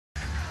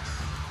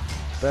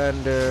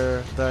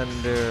Thunder,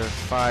 thunder,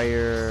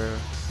 fire.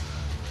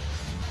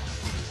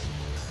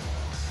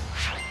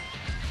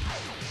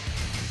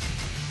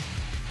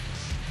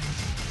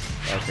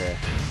 Okay.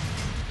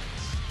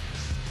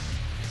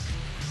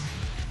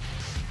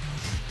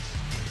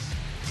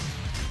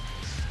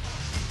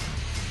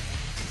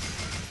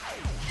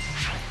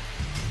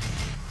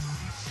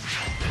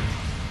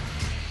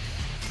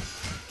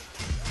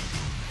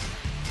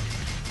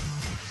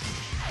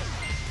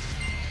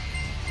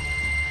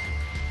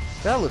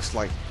 That looks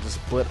like just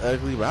butt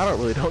ugly, but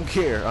I don't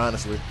care,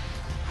 honestly.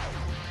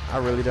 I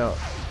really don't.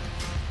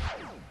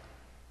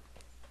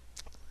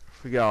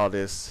 Forget all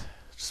this.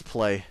 Just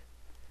play.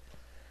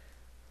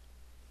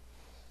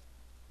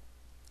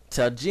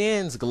 So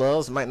Jin's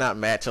gloves might not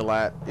match a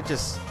lot. It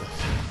just,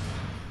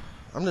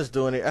 I'm just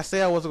doing it. I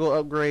say I wasn't gonna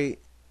upgrade,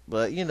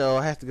 but you know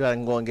I have to go out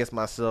and go against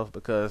myself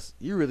because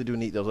you really do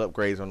need those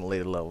upgrades on the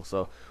later level.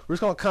 So we're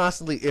just gonna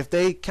constantly, if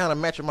they kind of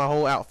match with my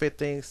whole outfit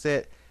thing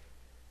set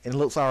and it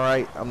looks all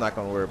right, I'm not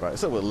gonna worry about it.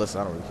 Except with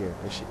Alyssa, I don't really care.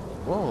 And she,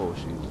 whoa,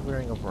 she's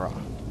wearing a bra.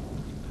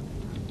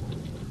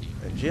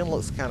 And Jin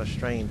looks kind of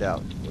strained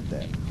out with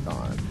that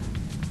on.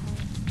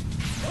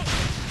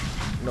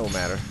 No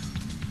matter.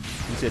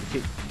 He said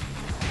kick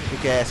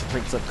ass and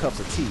drink some cups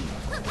of tea.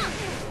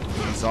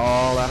 He's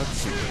all out of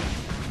tea.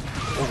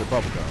 Where's the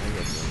bubble gum?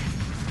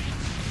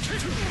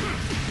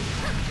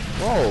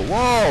 Whoa,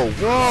 whoa,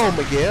 whoa,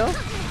 Miguel.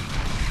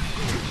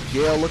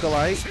 Miguel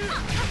look-alike.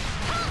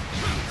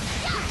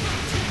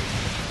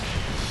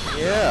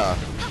 Yeah,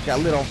 got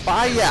lit on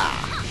fire.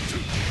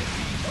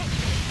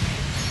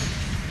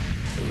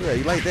 Yeah,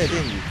 you like that,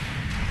 didn't you?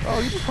 Oh,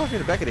 you just punched me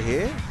in the back of the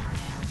head?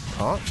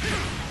 Punk.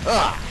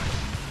 Ah!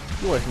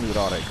 You away from me with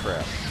all that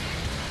crap.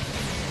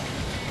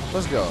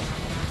 Let's go.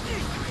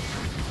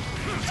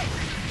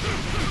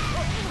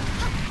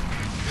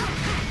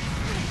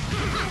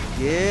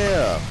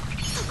 Yeah.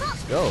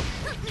 Let's go.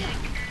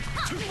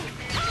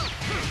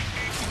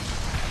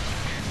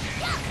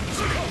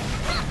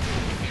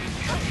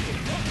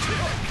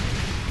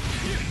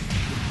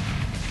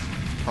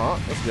 Huh?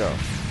 Let's go.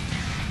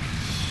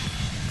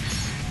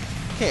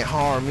 Can't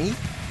harm me.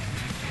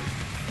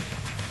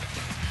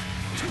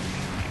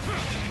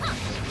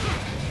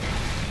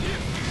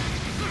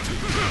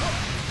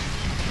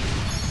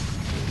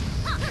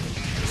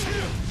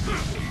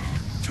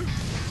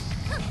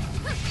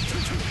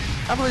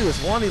 I believe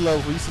it's one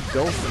level where you see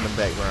ghosts in the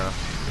background.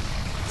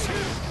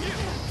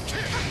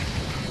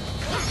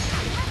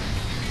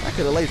 I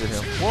could have lasered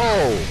him.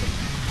 Whoa!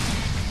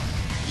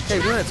 Hey,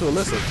 we ran into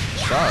Alyssa.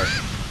 Sorry.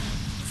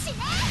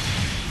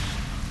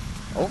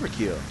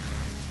 Overkill.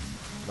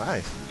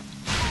 Nice.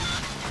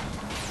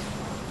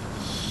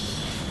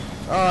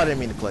 Oh, I didn't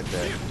mean to collect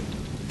that.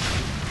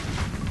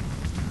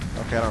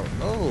 Okay, I don't.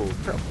 Oh,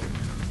 crap.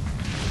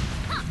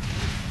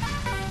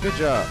 Good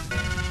job.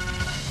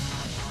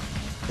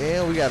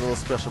 And we got a little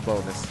special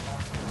bonus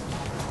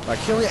by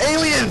killing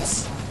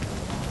aliens.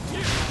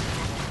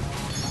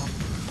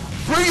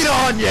 Bring it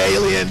on, you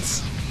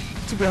aliens!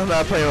 Too bad I'm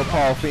not playing with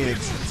Paul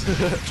Phoenix.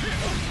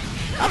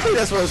 I think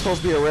that's what it's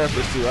supposed to be a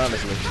reference to,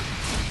 honestly,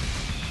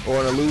 or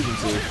an allusion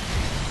to.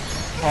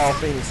 Paul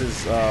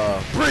Phoenix's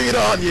 "Bring it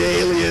on, you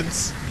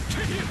aliens!"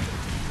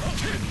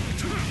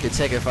 in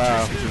Tekken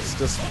 5, which is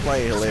just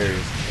plain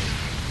hilarious.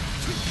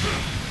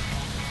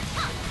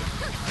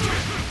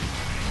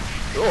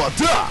 Oh,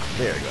 duh!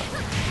 There you go.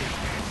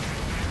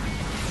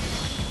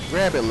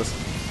 Grab it, listen.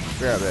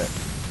 Grab that.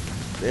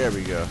 There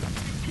we go.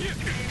 You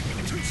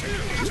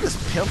just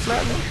pimp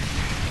slap me?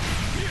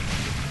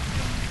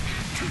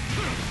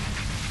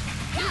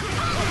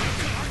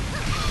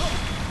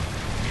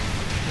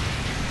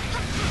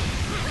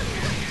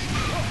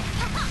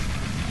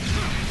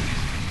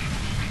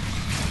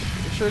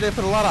 I'm sure they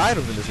put a lot of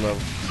items in this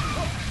level.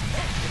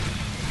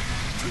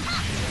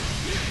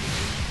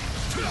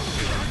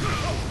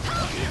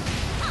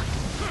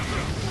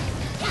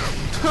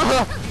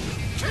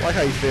 I like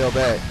how you fell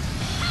back.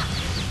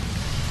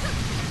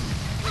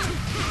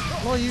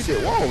 Oh, you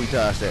did. Whoa, we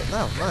dodged that.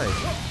 No, nice.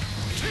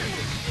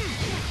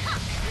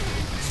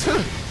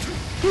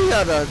 He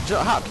got a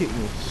hop kick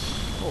me.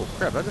 Oh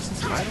crap! I just see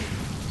some item.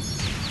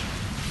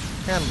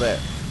 Handle that.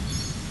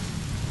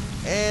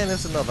 And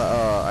there's another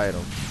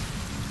item.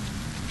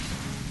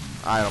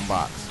 Item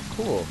box.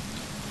 Cool.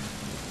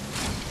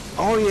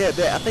 Oh yeah,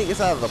 that I think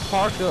it's either the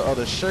parka or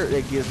the shirt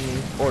that gives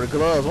me, or the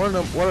gloves. One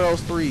of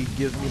those three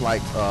gives me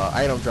like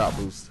item drop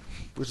boost,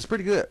 which is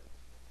pretty good.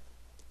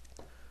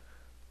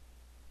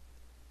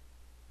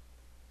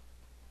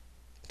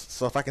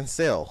 So if I can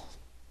sell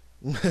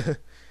and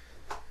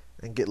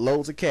get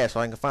loads of cash,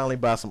 so I can finally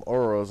buy some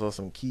auras or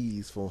some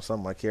keys for some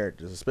of my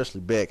characters,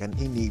 especially Beck, and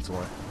he needs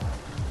one.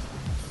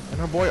 And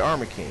her boy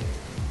Armor King.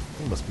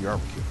 He must be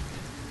Armor King.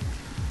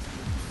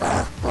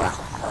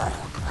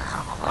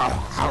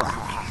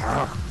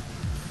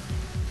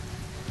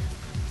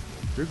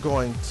 You're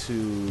going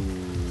to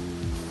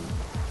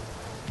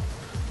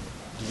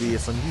be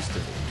of some use to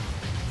me,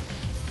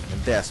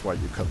 and that's why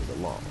you're coming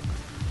along.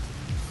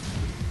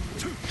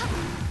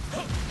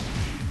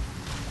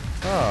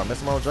 Oh,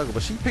 missed my own juggle,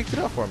 but she picked it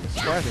up for me.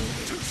 Surprisingly.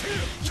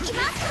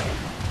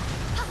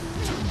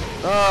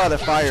 Oh, the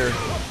fire.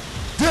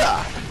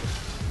 Duh!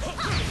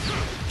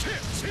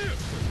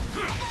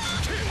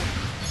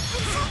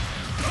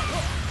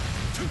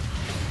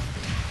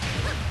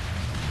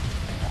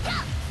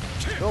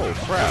 Oh,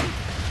 crap.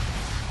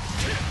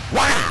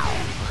 Wow!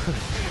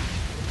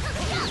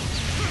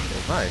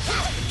 Oh, nice.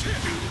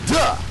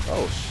 Duh!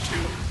 Oh,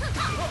 shit.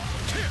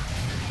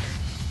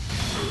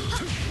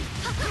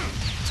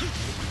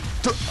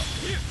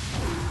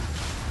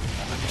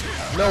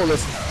 No,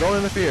 listen. Don't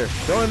interfere.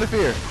 Don't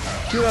interfere.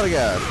 Kill other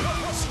guys.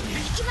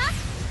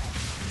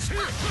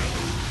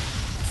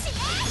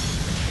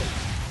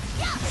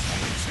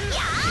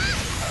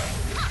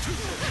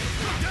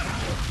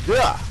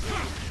 Yeah.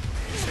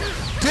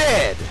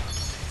 Dead.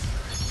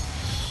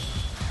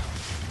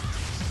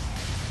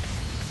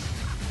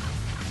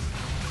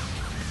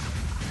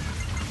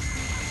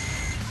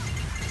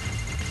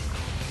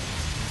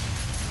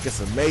 Get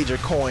some major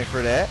coin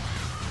for that.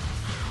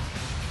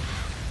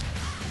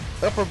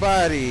 Upper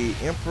body,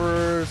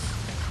 Emperor's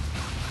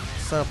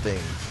something.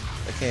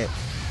 I can't.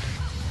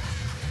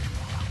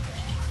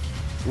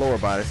 Lower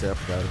body, say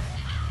upper body.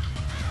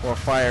 Or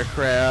fire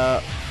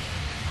crab.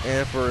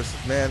 Emperor's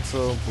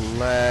mantle,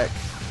 black.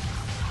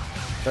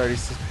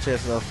 36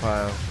 chest of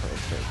fire.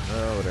 Okay,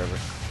 no, whatever.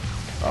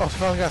 Oh, so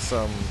finally got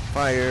some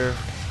fire.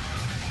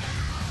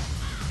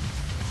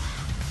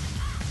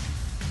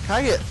 Can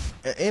I get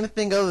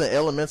anything other than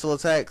elemental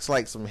attacks,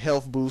 like some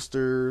health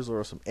boosters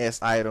or some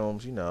S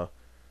items, you know?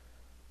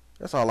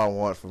 That's all I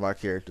want for my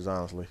characters,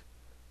 honestly.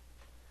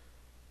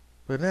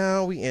 But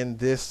now we end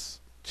this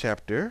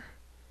chapter,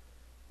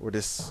 or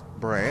this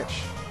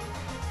branch.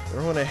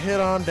 We're gonna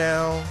head on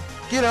down,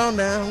 get on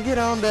down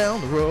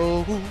the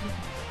road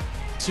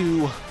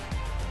to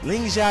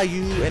Ling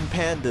Xiaoyu and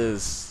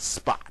Panda's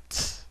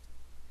spot.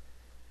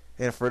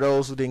 And for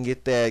those who didn't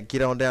get that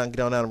get on down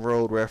the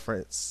road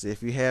reference,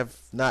 if you have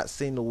not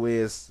seen The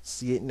Wiz,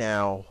 see it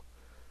now.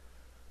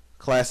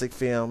 Classic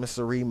film, it's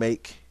a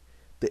remake.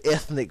 The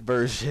ethnic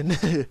version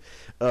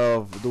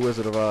of The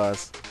Wizard of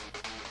Oz.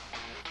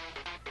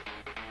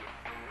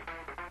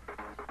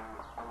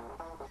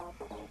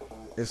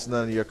 It's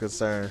none of your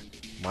concern.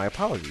 My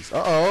apologies.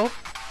 Uh-oh.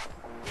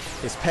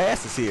 His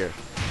past is here.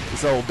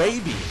 His old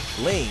baby,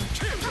 Ling.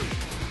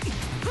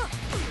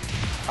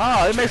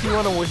 Oh, it makes me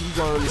wonder what he's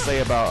gonna really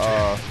say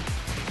about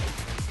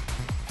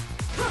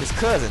his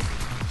cousin.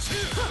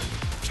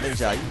 Ling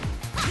Xiaoyu.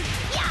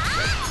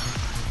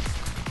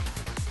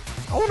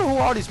 I wonder who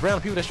all these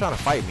random people that's trying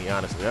to fight me,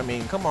 honestly. I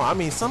mean, come on. I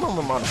mean, some of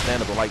them are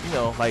understandable. Like, you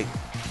know, like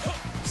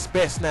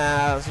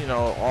Spetsnaz, you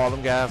know, all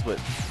them guys. But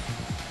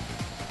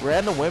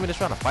random women that's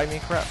trying to fight me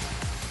and crap.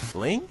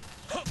 Ling?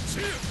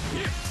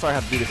 Sorry I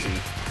have to do this to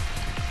you.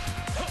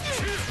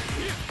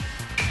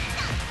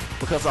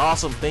 Because the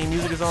awesome theme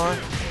music is on,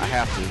 I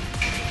have to.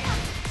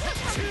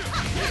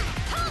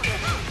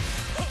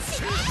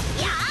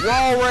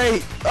 Wall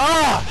raid!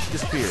 Ah! She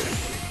disappeared.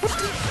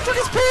 What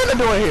is Panda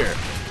doing here?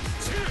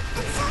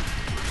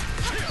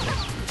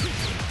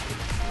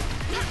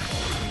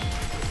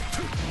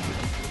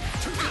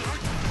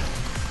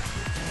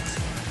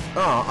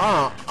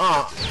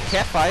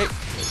 Cat fight.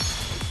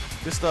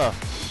 Good stuff.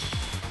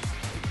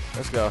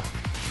 Let's go.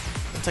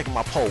 I'm taking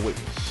my pole with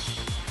me.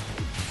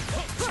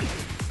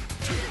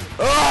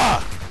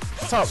 Ah!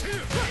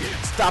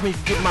 Stop me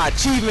from getting my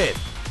achievement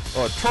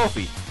or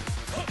trophy.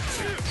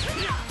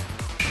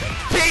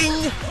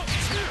 Ping!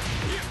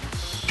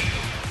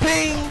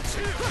 Ping!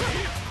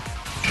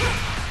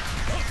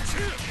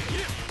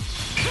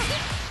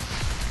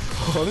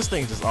 Oh, this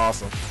thing's just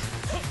awesome.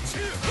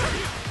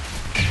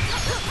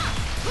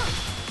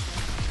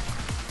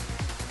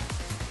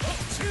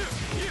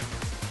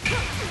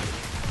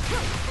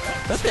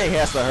 That thing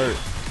has to hurt.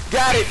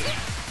 Got it!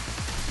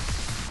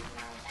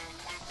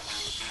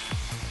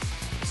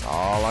 That's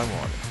all I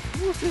wanted.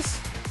 Who's this?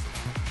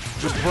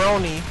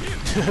 Jabroni.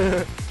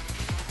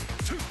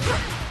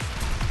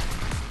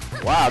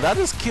 Wow, that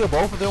just killed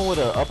both of them with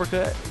an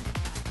uppercut?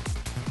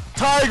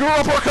 Tiger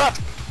uppercut!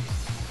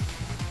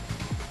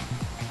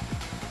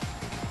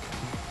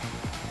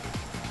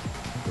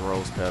 The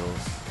rose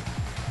petals.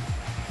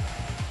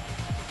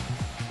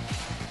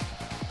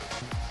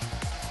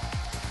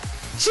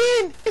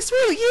 Jin, it's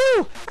really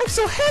you! I'm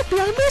so happy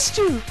I missed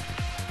you!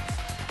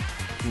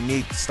 You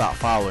need to stop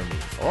following me.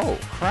 Oh,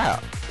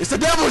 crap. It's the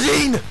devil,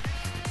 Jin!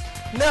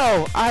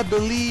 No, I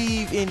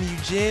believe in you,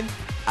 Jin.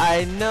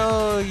 I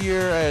know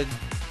you're a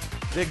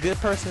good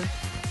person.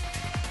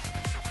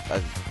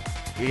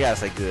 You gotta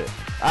say good.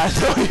 I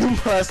know you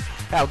must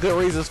have good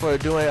reasons for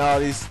doing all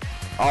these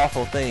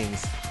awful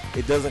things.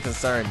 It doesn't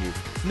concern you.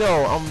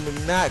 No,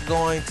 I'm not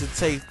going to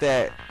take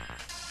that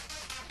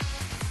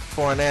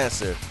for an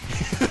answer.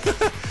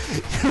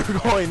 You're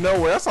going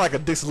nowhere. That's like a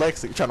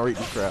dyslexic trying to read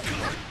this crap.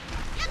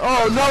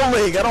 Oh no,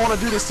 Ling! I don't want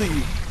to do this to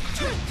you.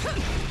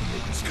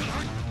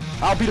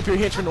 I'll beat up your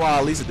henchman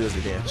while Lisa does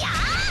it then.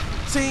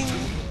 Ting!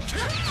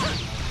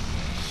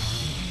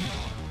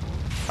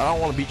 I don't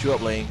want to beat you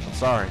up, Ling. I'm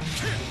sorry.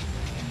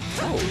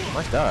 Oh,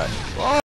 nice dodge. Oh!